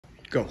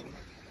Go.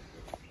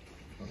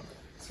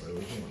 So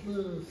we're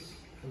doing this,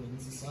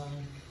 everything's the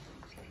same.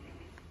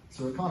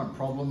 So we're kind of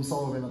problem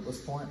solving at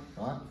this point,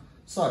 right?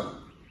 So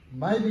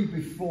maybe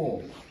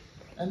before,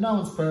 and no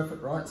one's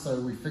perfect, right?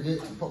 So we forget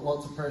to put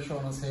lots of pressure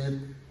on his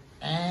head,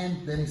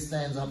 and then he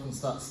stands up and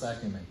starts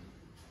stacking me.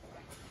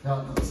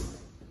 Like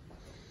this,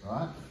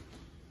 right?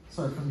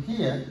 So from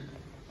here,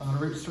 I'm going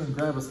to reach through and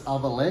grab his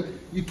other leg.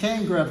 You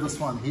can grab this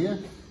one here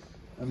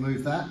and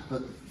move that,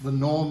 but the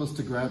norm is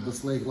to grab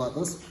this leg like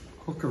this,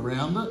 hook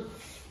around it,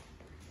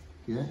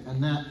 yeah, and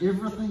now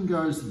everything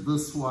goes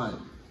this way.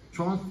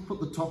 Try and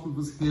put the top of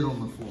his head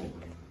on the floor,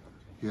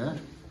 yeah,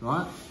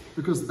 right?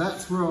 Because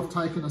that's where I've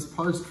taken his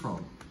post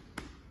from,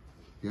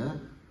 yeah,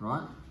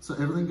 right? So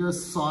everything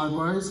goes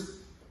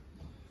sideways,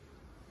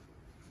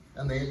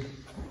 and then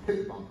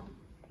hip bump,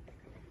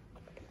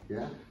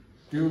 yeah?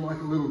 Do like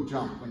a little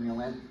jump when you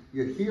land.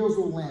 Your heels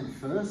will land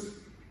first,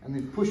 and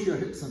then push your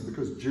hips in,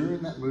 because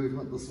during that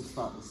movement, this will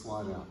start to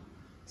slide out.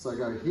 So I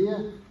go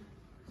here,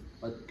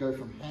 I go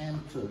from hand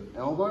to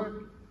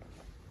elbow,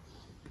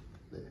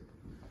 there.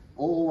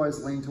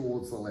 Always lean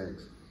towards the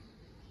legs.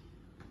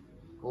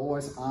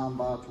 Always arm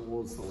bar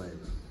towards the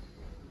legs,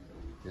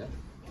 yeah?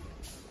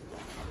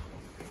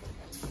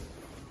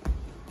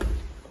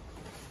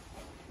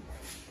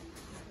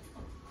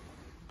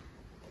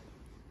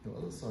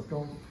 So I've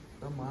done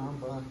my arm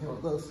bar here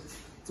like this.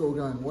 It's all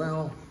going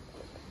well,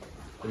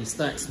 but he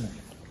stacks me.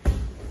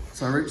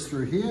 So I reach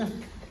through here,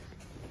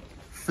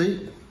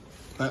 feet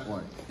that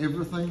way,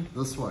 everything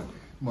this way.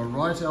 My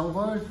right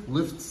elbow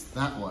lifts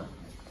that way,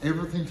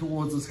 everything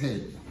towards his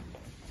head.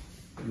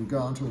 You'll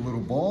go into a little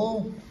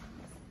ball,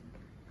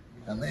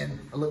 and then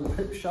a little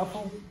hip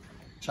shuffle,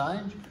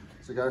 change.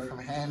 So go from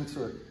hand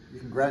to, you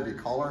can grab your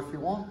collar if you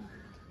want,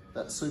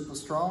 that's super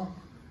strong,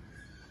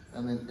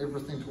 and then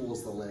everything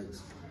towards the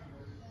legs.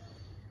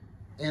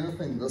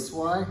 Anything this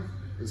way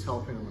is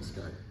helping him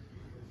escape.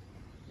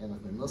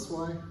 Anything this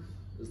way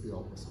is the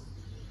opposite.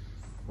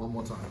 One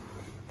more time.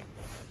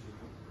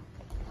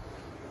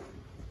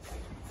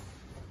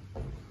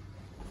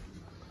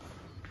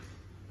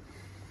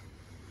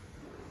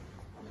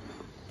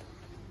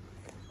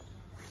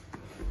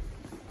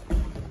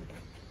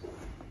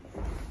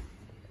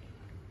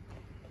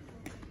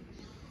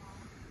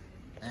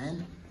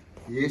 And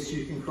yes,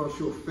 you can cross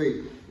your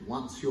feet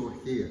once you're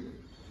here,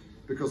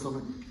 because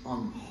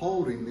I'm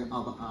holding the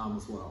other arm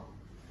as well,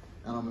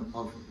 and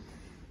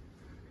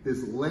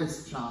there's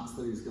less chance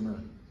that he's going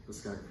to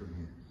escape from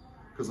here,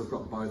 because I've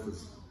got both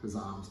his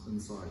arms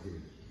inside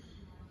here.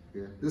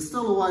 Yeah, there's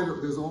still a way,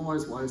 there's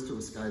always ways to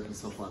escape and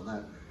stuff like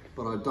that,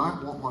 but I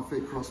don't want my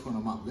feet crossed when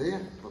I'm up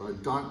there, but I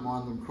don't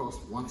mind them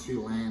crossed once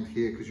you land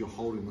here, because you're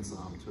holding this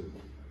arm too.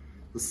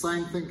 The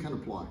same thing can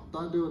apply.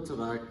 Don't do it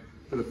today,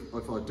 but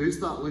if I do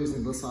start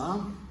losing this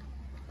arm,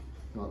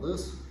 like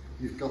this,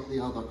 you've got the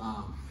other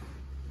arm.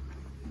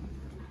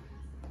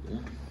 Yeah?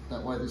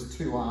 That way there's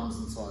two arms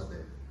inside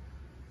there,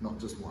 not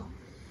just one.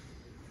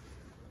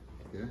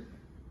 Yeah?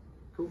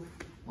 Cool.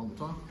 One more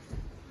time.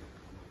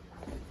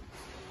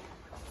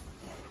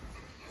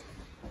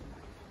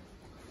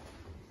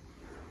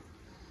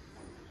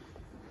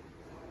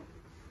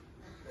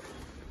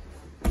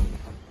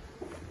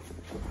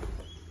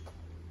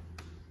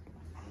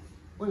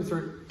 One, two,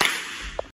 three.